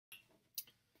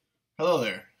Hello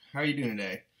there. How are you doing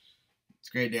today? It's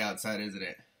a great day outside, isn't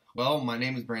it? Well, my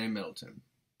name is Brandon Middleton.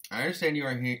 I understand you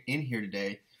are in here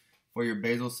today for your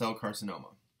basal cell carcinoma.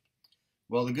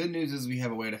 Well, the good news is we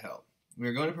have a way to help. We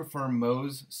are going to perform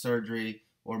Mohs surgery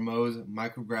or Mohs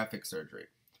micrographic surgery.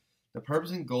 The purpose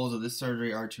and goals of this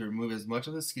surgery are to remove as much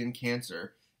of the skin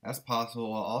cancer as possible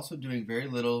while also doing very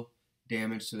little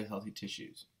damage to the healthy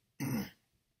tissues.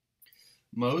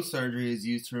 Mohs surgery is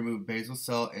used to remove basal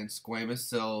cell and squamous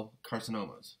cell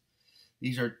carcinomas.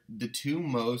 These are the two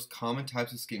most common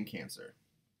types of skin cancer.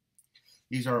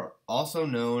 These are also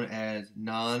known as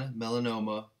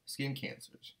non-melanoma skin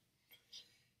cancers.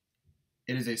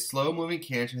 It is a slow-moving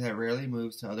cancer that rarely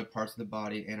moves to other parts of the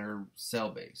body and are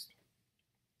cell-based.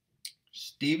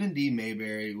 Stephen D.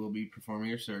 Mayberry will be performing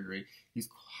your surgery. He's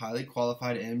highly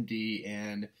qualified MD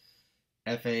and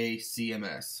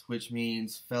FACMS, which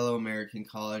means Fellow American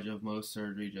College of Mohs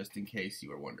Surgery, just in case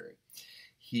you were wondering.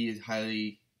 He is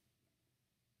highly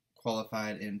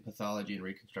qualified in pathology and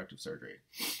reconstructive surgery.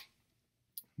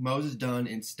 Mohs is done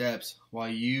in steps while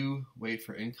you wait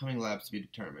for incoming labs to be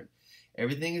determined.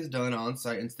 Everything is done on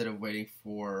site instead of waiting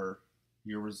for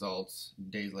your results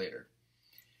days later.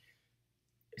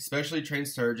 A specially trained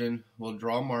surgeon will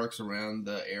draw marks around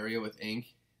the area with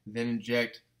ink, then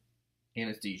inject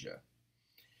anesthesia.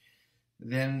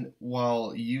 Then,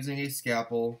 while using a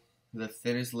scalpel, the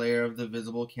thinnest layer of the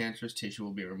visible cancerous tissue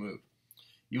will be removed.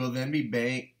 You will then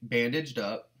be bandaged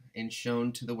up and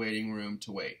shown to the waiting room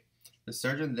to wait. The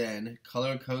surgeon then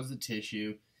color codes the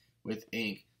tissue with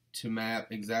ink to map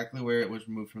exactly where it was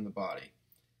removed from the body.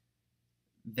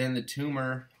 Then the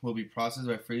tumor will be processed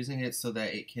by freezing it so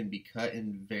that it can be cut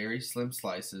in very slim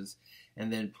slices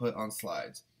and then put on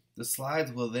slides. The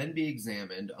slides will then be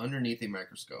examined underneath a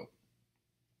microscope.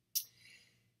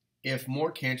 If more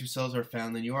cancer cells are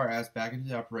found, then you are asked back into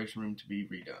the operation room to be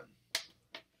redone.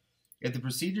 If the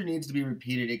procedure needs to be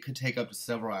repeated, it could take up to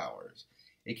several hours.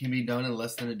 It can be done in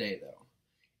less than a day, though.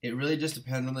 It really just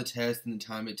depends on the test and the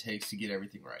time it takes to get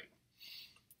everything right.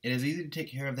 It is easy to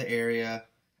take care of the area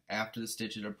after the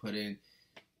stitches are put in,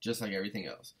 just like everything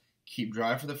else. Keep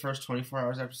dry for the first 24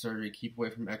 hours after surgery. Keep away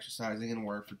from exercising and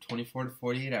work for 24 to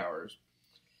 48 hours.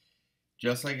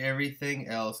 Just like everything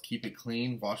else, keep it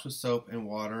clean. Wash with soap and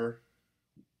water,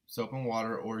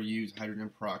 or use hydrogen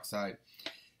peroxide.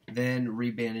 Then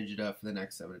re-bandage it up for the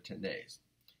next 7 to 10 days.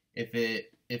 If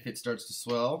it starts to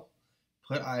swell,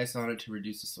 put ice on it to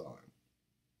reduce the swelling.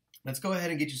 Let's go ahead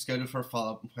and get you scheduled for a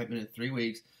follow-up appointment in 3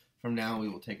 weeks. From now, we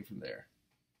will take it from there.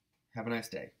 Have a nice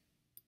day.